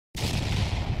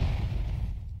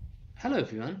Hello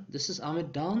everyone, this is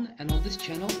Amit Down, and on this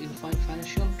channel you'll find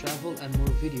financial, travel and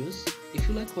more videos. If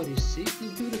you like what you see,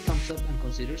 please give it a thumbs up and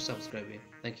consider subscribing.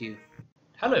 Thank you.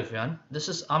 Hello everyone, this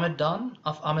is Amit Dan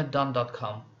of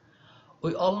AmitDan.com.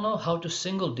 We all know how to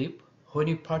single dip when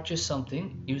you purchase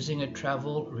something using a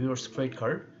travel rewards credit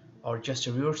card or just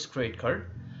a rewards credit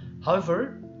card.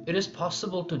 However, it is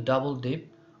possible to double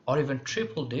dip or even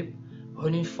triple dip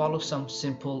when you follow some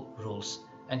simple rules.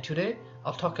 And today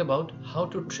I'll talk about how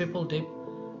to triple dip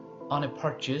on a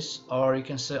purchase, or you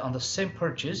can say on the same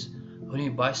purchase when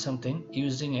you buy something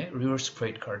using a rewards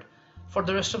credit card. For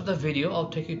the rest of the video, I'll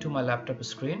take you to my laptop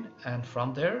screen, and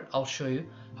from there I'll show you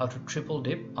how to triple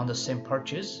dip on the same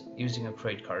purchase using a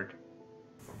credit card.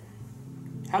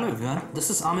 Hello everyone,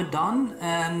 this is Amit Dan,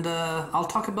 and I'll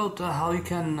talk about how you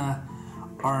can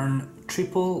earn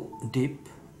triple dip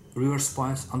rewards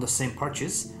points on the same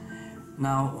purchase.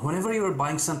 Now, whenever you are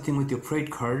buying something with your credit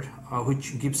card,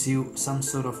 which gives you some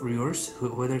sort of rewards,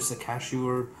 whether it's a cash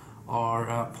reward or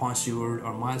a points reward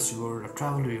or miles reward or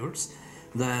travel rewards,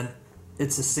 then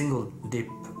it's a single dip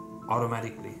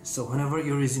automatically. So whenever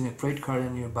you're using a credit card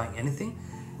and you're buying anything,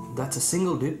 that's a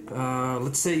single dip.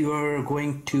 Let's say you are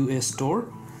going to a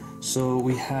store. So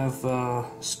we have a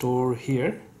store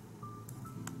here,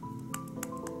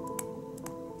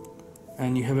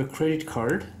 and you have a credit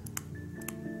card.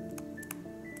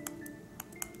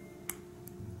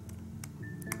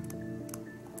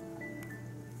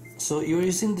 So you're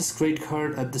using this credit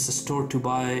card at this store to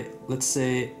buy, let's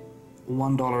say,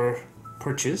 $1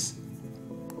 purchase.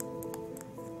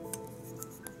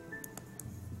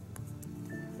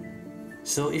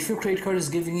 So if your credit card is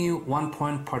giving you 1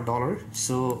 point per dollar,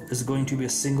 so it's going to be a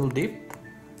single dip,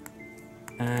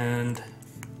 and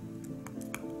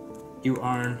you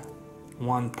earn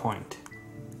 1 point.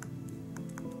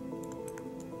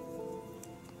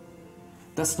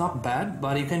 That's not bad,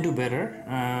 but you can do better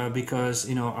because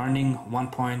earning 1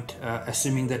 point,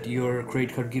 assuming that your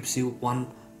credit card gives you 1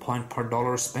 point per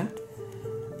dollar spent,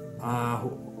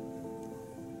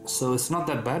 so it's not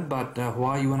that bad. But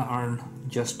why you want to earn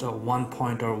just 1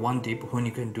 point or 1 dip when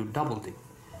you can do double dip?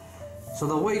 So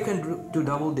the way you can do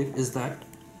double dip is that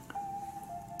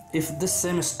if this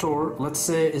same store, let's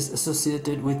say, is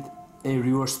associated with a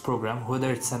rewards program,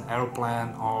 whether it's an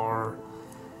Airline or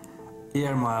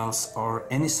air miles or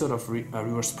any sort of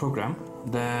rewards program,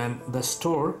 then the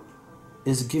store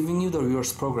is giving you the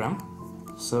rewards program.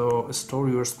 So a store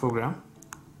rewards program,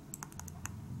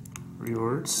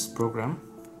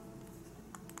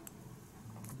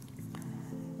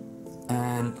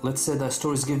 and let's say the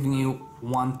store is giving you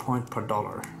 1 point per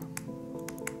dollar.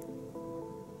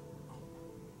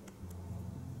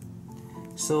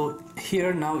 So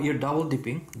here now you're double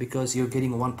dipping because you're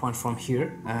getting 1 point from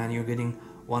here and you're getting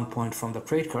 1 point from the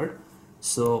credit card.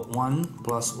 So 1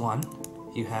 plus 1,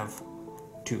 you have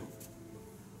 2.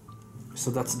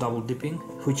 So that's double dipping,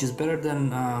 which is better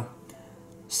than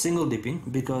single dipping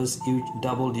because you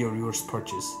doubled your rewards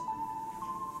purchase.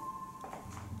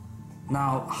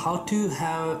 Now, how to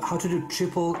do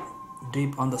triple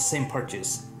dip on the same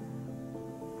purchase?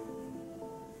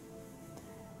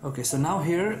 Okay, so now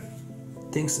here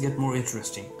things get more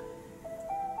interesting.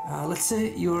 Let's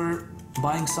say you're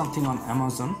buying something on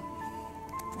Amazon,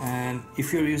 and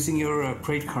if you're using your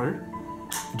credit card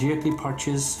directly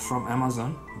purchase from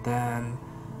Amazon, then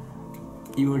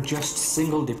you are just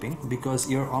single dipping because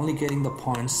you're only getting the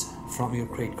points from your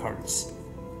credit cards.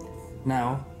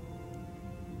 Now,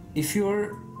 if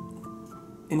you're,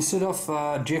 instead of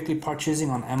directly purchasing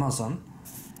on Amazon,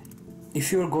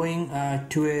 if you're going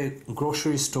to a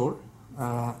grocery store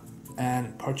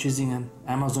and purchasing an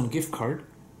Amazon gift card,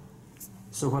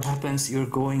 so what happens, you're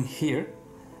going here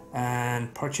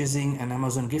and purchasing an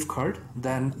Amazon gift card,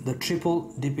 then the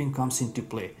triple dipping comes into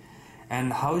play.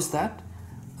 And how is that?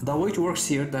 The way it works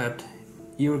here, that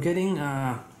you're getting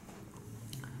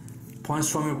points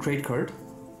from your credit card,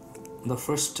 the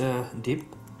first dip.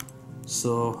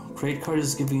 So credit card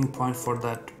is giving point for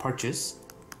that purchase,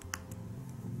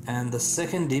 and the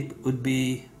second dip would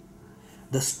be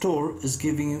the store is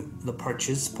giving you the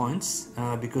purchase points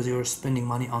because you're spending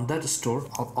money on that store,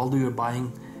 although you're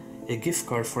buying a gift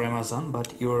card for Amazon,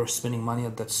 but you're spending money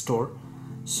at that store,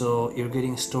 so you're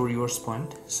getting store rewards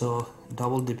point. So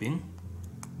double dipping.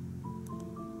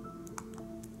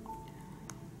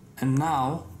 And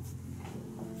now,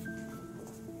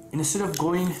 instead of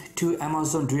going to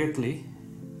Amazon directly,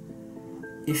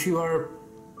 if you are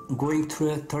going through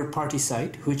a third-party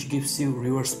site which gives you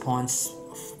rewards points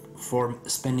for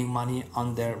spending money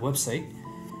on their website,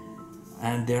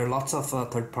 and there are lots of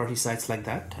third-party sites like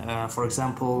that. For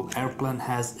example, Airline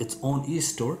has its own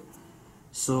e-store,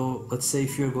 So let's say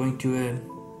if you're going to an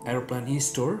Airline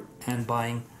e-store and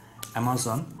buying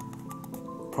Amazon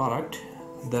product,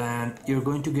 then you're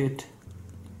going to get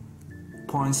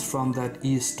points from that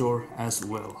e-store as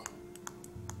well.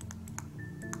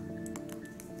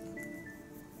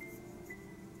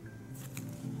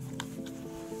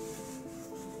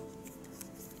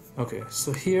 Okay,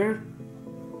 so here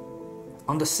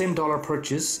on the same dollar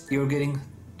purchase, you're getting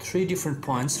 3 different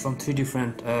points from 3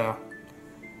 different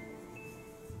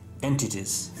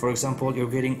entities. For example, you're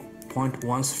getting point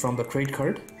once from the credit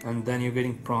card, and then you're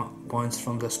getting points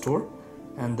from the store,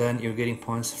 and then you're getting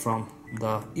points from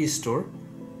the e-store,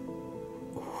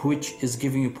 which is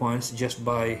giving you points just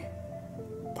by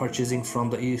purchasing from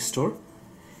the e-store.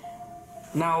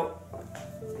 Now,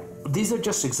 these are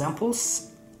just examples.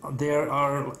 There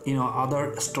are,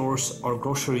 other stores or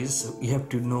groceries you have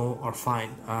to know or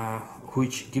find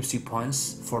which gives you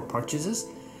points for purchases.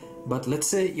 But let's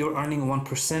say you're earning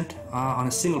 1% on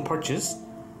a single purchase,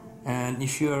 and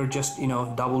if you're just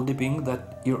double dipping,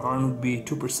 that your earn would be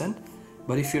 2%.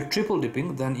 But if you're triple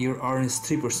dipping, then your earn is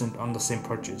 3% on the same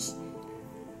purchase.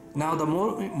 Now the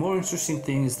more interesting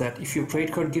thing is that if your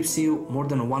credit card gives you more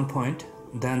than 1 point,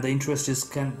 then the interest is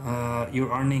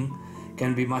your earning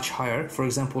can be much higher. For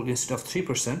example, instead of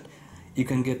 3%, you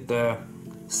can get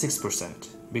 6%,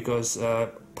 because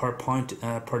per point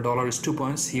per dollar is 2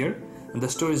 points here, and the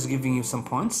store is giving you some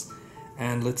points.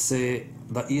 And let's say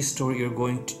the e-store you're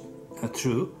going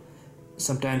through,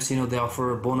 sometimes they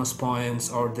offer bonus points,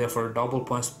 or they offer double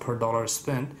points per dollar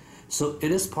spent. So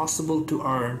it is possible to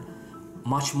earn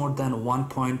much more than 1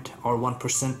 point or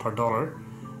 1% per dollar,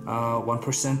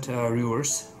 1%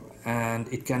 rewards, and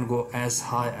it can go as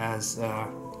high as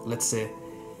let's say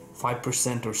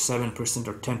 5% or 7%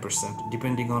 or 10%,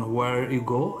 depending on where you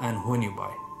go and when you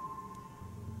buy.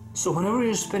 So whenever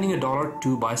you're spending $1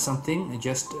 to buy something,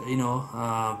 just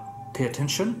pay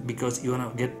attention, because you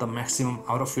want to get the maximum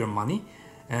out of your money.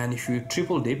 And if you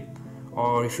triple dip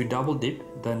or if you double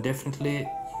dip, then definitely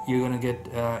you're gonna get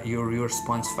your rewards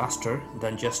points faster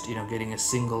than just getting a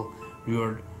single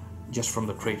reward just from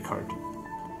the credit card.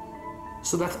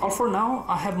 So that's all for now.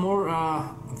 I have more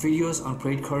videos on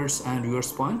credit cards and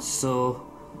rewards points, so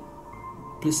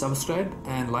please subscribe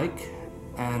and like,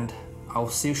 and I'll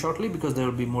see you shortly, because there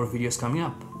will be more videos coming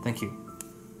up. Thank you.